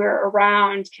people we're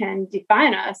around can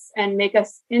define us and make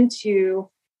us into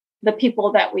the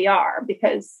people that we are.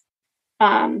 Because,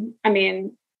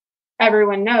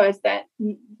 everyone knows that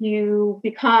you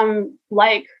become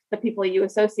like the people you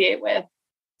associate with.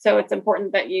 So it's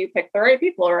important that you pick the right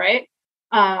people, right?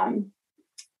 And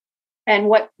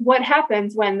what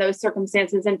happens when those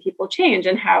circumstances and people change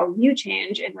and how you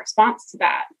change in response to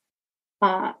that.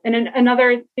 And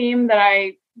another theme that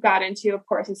I got into, of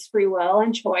course, is free will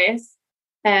and choice.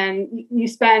 And you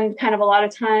spend kind of a lot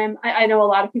of time. I know a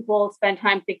lot of people spend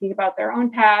time thinking about their own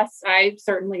past. I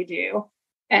certainly do.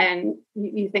 And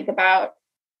you think about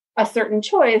a certain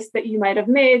choice that you might have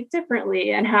made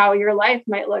differently and how your life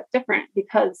might look different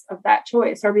because of that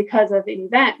choice or because of an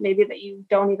event, maybe that you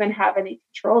don't even have any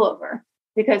control over,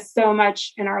 because so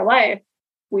much in our life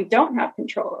we don't have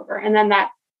control over. And then that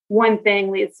one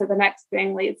thing leads to the next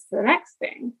thing, leads to the next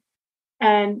thing.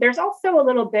 And there's also a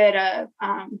little bit of,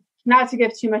 not to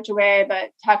give too much away,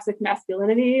 but toxic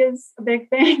masculinity is a big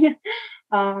thing.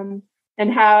 And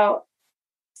how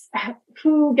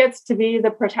who gets to be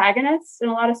the protagonist in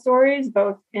a lot of stories,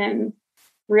 both in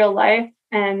real life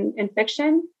and in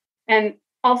fiction, and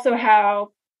also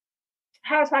how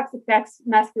toxic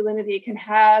masculinity can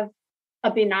have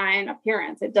a benign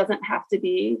appearance. It doesn't have to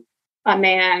be a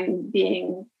man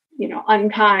being,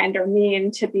 unkind or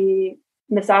mean to be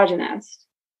misogynist.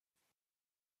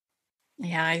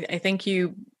 Yeah, I think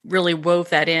you really wove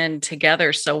that in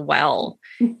together so well,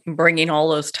 bringing all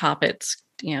those topics,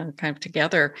 kind of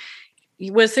together.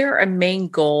 Was there a main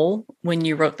goal when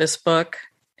you wrote this book,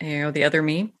 The Other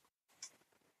Me?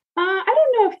 I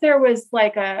don't know if there was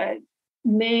like a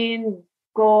main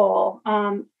goal.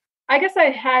 I guess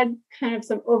I had kind of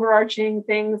some overarching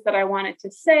things that I wanted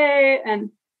to say.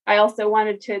 And I also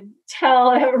wanted to tell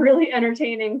a really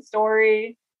entertaining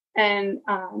story. And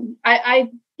I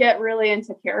get really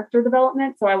into character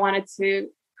development. So I wanted to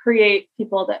create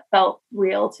people that felt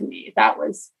real to me. That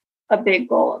was a big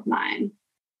goal of mine.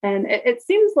 And it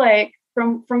seems like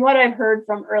from what I've heard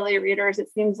from early readers,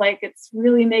 it seems like it's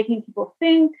really making people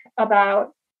think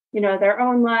about, their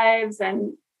own lives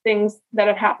and things that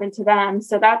have happened to them.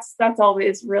 So that's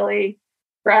always really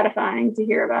gratifying to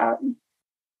hear about.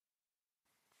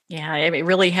 Yeah, it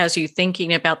really has you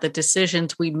thinking about the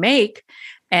decisions we make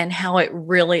and how it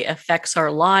really affects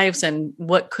our lives and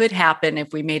what could happen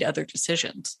if we made other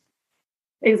decisions.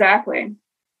 Exactly.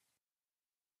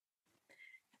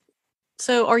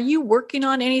 So are you working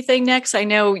on anything next? I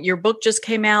know your book just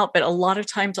came out, but a lot of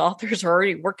times authors are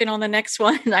already working on the next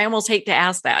one. And I almost hate to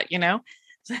ask that, Yeah,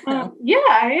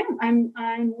 I am.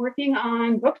 I'm working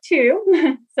on book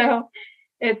 2. So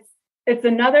it's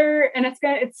another, and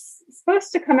it's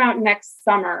supposed to come out next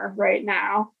summer right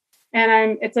now.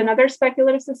 And it's another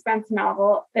speculative suspense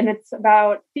novel, and it's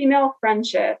about female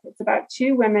friendship. It's about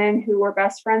 2 women who were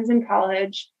best friends in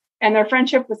college, and their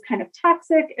friendship was kind of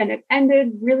toxic and it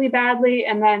ended really badly.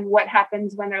 And then what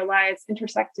happens when their lives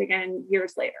intersect again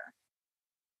years later.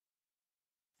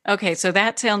 Okay, so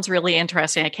that sounds really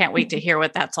interesting. I can't wait to hear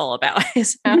what that's all about.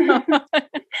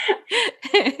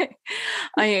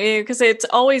 Because it's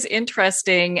always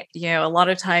interesting. A lot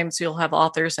of times you'll have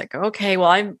authors that go, okay, well,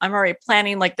 I'm already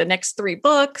planning like the next 3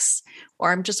 books,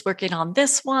 or I'm just working on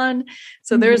this one.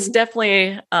 So there's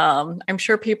definitely, I'm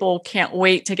sure people can't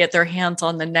wait to get their hands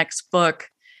on the next book.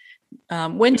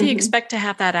 When do you expect to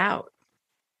have that out?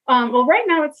 Well, right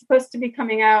now it's supposed to be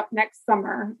coming out next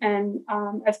summer. And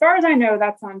as far as I know,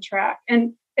 that's on track.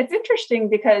 And it's interesting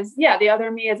because, The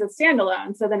Other Me is a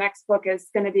standalone. So the next book is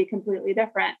going to be completely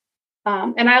different.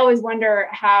 And I always wonder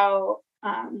how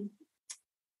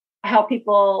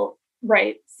people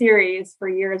write series for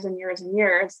years and years and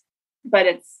years. But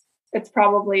it's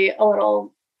probably a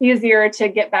little easier to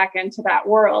get back into that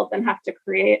world than have to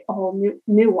create a whole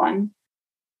new one.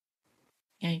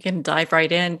 Yeah, you can dive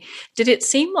right in. Did it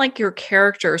seem like your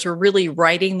characters were really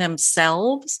writing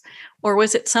themselves, or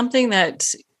was it something that,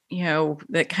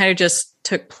 that kind of just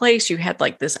took place? You had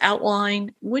like this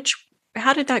outline,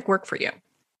 how did that work for you?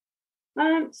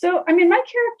 So, I mean, my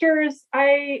characters,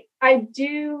 I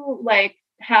do like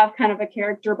have kind of a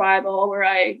character Bible where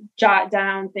I jot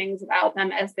down things about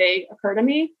them as they occur to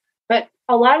me. But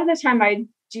a lot of the time I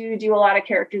do a lot of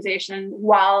characterization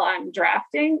while I'm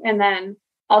drafting, and then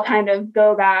I'll kind of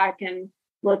go back and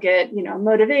look at,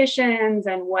 motivations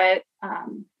and what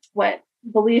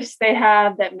beliefs they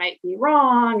have that might be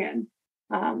wrong, and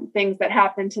things that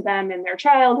happen to them in their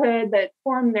childhood that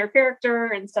form their character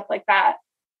and stuff like that.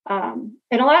 And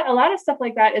a lot of stuff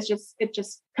like that is it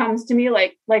just comes to me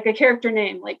like a character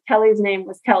name. Like Kelly's name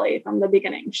was Kelly from the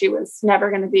beginning. She was never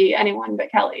going to be anyone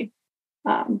but Kelly.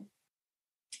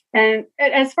 And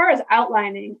as far as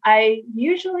outlining, I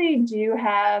usually do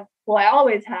have, I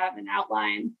always have an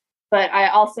outline, but I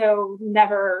also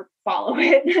never follow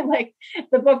it. Like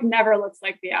the book never looks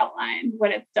like the outline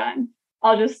when it's done.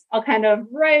 I'll kind of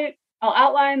write, I'll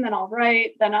outline, then I'll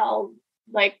write, then I'll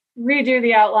like redo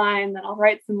the outline, then I'll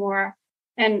write some more,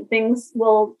 and things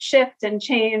will shift and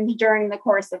change during the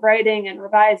course of writing and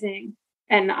revising.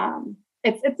 And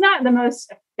it's not the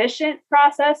most efficient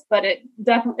process, but it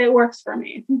definitely works for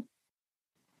me.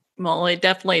 Well, it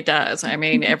definitely does. I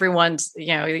mean, everyone's,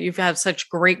 you've had such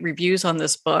great reviews on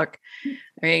this book.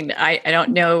 I mean, I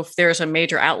don't know if there's a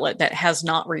major outlet that has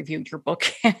not reviewed your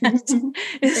book yet.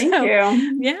 Thank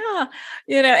you. Yeah.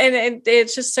 And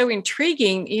it's just so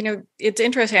intriguing. It's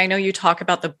interesting. I know you talk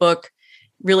about the book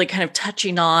really kind of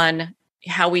touching on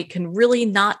how we can really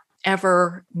not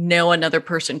ever know another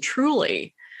person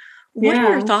truly. What are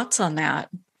your thoughts on that?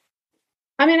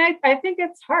 I mean, I think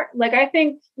it's hard. Like, I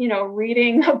think,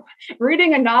 reading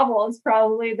a novel is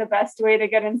probably the best way to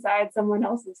get inside someone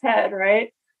else's head,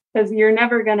 right? Because you're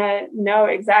never going to know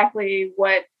exactly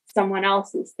what someone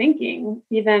else is thinking,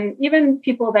 even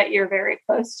people that you're very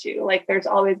close to. Like, there's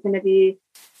always going to be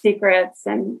secrets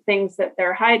and things that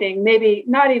they're hiding, maybe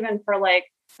not even for like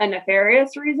a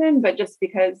nefarious reason, but just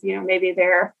because, maybe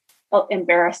they're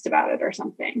embarrassed about it or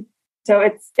something. So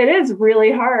it is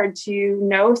really hard to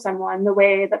know someone the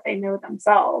way that they know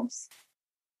themselves.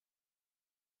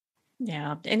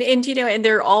 Yeah. And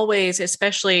they're always,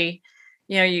 especially,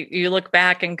 you look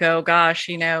back and go, gosh,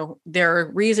 there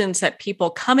are reasons that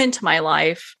people come into my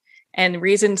life and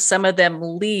reasons some of them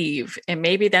leave. And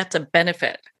maybe that's a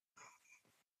benefit.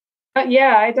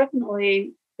 Yeah, I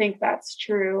definitely think that's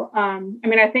true. I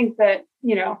mean, I think that,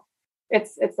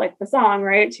 it's like the song,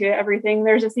 right? To everything,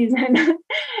 there's a season.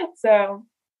 So,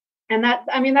 and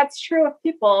that's true of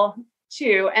people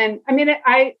too. And I mean,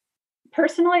 I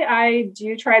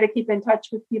do try to keep in touch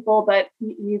with people, but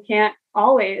you can't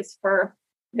always for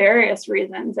various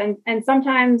reasons. And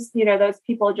sometimes, those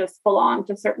people just belong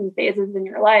to certain phases in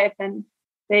your life, and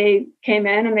they came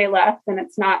in and they left, and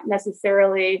it's not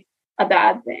necessarily a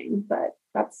bad thing, but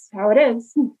that's how it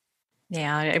is.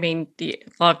 Yeah. I mean, a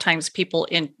lot of times people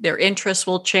their interests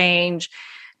will change.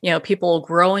 People will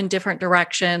grow in different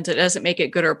directions. It doesn't make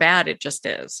it good or bad. It just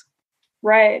is.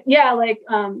 Right. Yeah. Like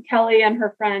Kelly and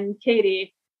her friend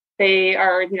Katie, they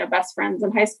are, best friends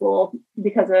in high school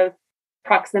because of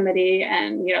proximity,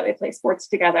 and, they play sports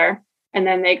together, and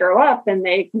then they grow up and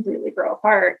they completely grow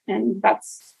apart. And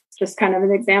that's just kind of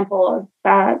an example of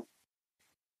that.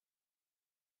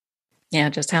 Yeah,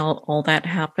 just how all that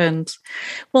happens.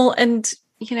 Well, and,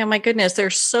 my goodness,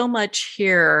 there's so much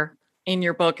here in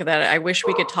your book that I wish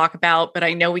we could talk about, but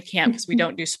I know we can't because we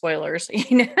don't do spoilers,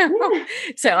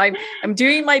 So I'm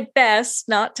doing my best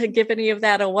not to give any of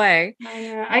that away.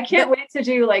 I can't wait to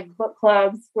do like book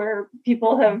clubs where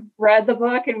people have read the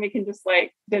book and we can just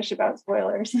like dish about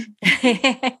spoilers.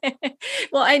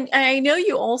 Well, I know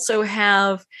you also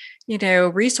have,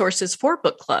 resources for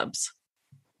book clubs.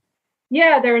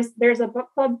 Yeah, there's a book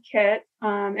club kit,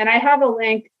 and I have a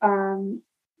link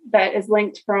that is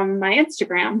linked from my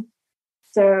Instagram.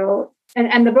 So,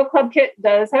 and the book club kit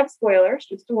does have spoilers,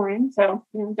 just a warning. So,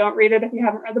 don't read it if you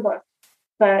haven't read the book.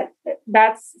 But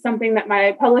that's something that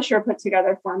my publisher put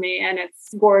together for me, and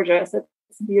it's gorgeous.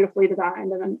 It's beautifully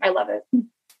designed, and I love it.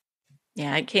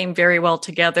 Yeah, it came very well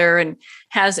together and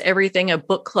has everything a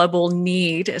book club will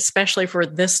need, especially for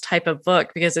this type of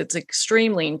book, because it's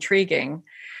extremely intriguing.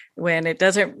 When it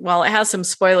doesn't, while it has some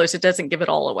spoilers, it doesn't give it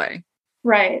all away.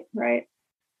 Right.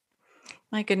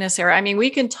 My goodness, Sarah. I mean, we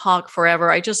can talk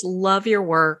forever. I just love your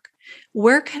work.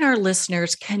 Where can our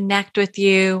listeners connect with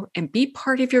you and be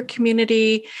part of your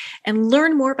community and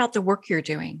learn more about the work you're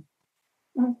doing?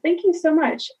 Well, thank you so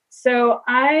much. So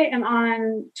I am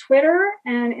on Twitter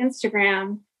and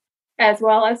Instagram, as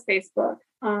well as Facebook.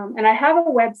 And I have a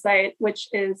website, which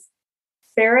is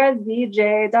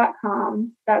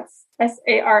sarah-zachrich.com. That's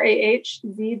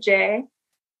SARAHZJ.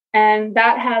 And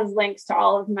that has links to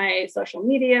all of my social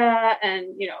media and,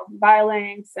 bio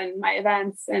links and my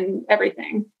events and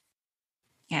everything.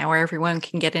 Yeah, where everyone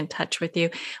can get in touch with you.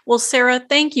 Well, Sarah,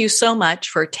 thank you so much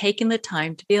for taking the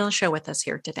time to be on the show with us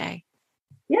here today.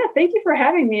 Yeah, thank you for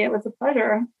having me. It was a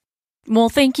pleasure. Well,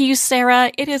 thank you,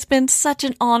 Sarah. It has been such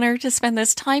an honor to spend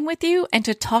this time with you and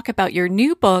to talk about your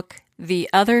new book, The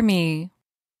Other Me.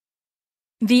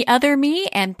 The Other Me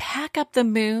and Pack Up the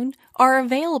Moon are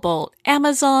available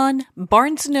Amazon,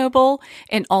 Barnes & Noble,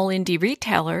 and all indie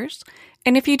retailers.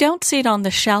 And if you don't see it on the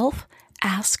shelf,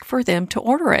 ask for them to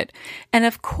order it. And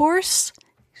of course,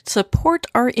 support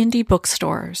our indie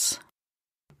bookstores.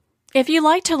 If you'd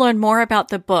like to learn more about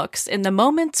the books in the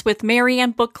Moments with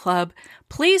Marianne book club,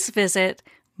 please visit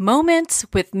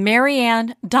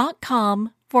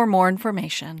momentswithmarianne.com for more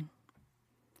information.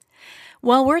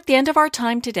 Well, we're at the end of our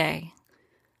time today.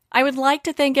 I would like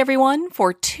to thank everyone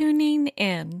for tuning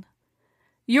in.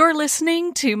 You're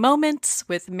listening to Moments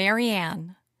with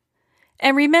Marianne.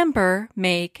 And remember,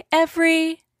 make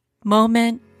every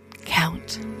moment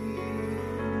count.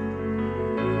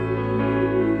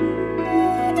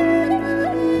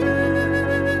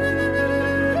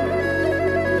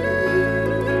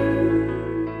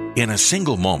 In a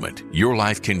single moment, your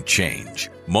life can change.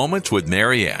 Moments with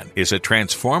Marianne is a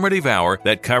transformative hour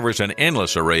that covers an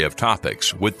endless array of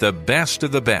topics with the best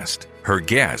of the best. Her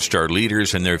guests are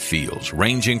leaders in their fields,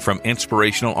 ranging from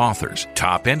inspirational authors,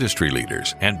 top industry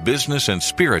leaders, and business and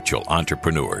spiritual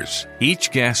entrepreneurs.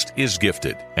 Each guest is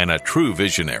gifted and a true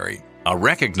visionary, a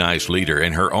recognized leader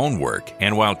in her own work,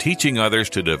 and while teaching others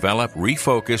to develop,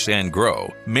 refocus, and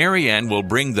grow, Marianne will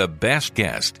bring the best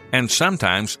guest and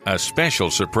sometimes a special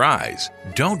surprise.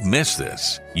 Don't miss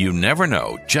this. You never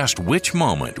know just which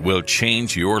moment will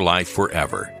change your life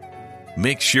forever.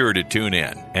 Make sure to tune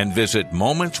in and visit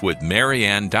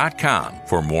momentswithmarianne.com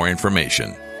for more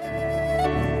information.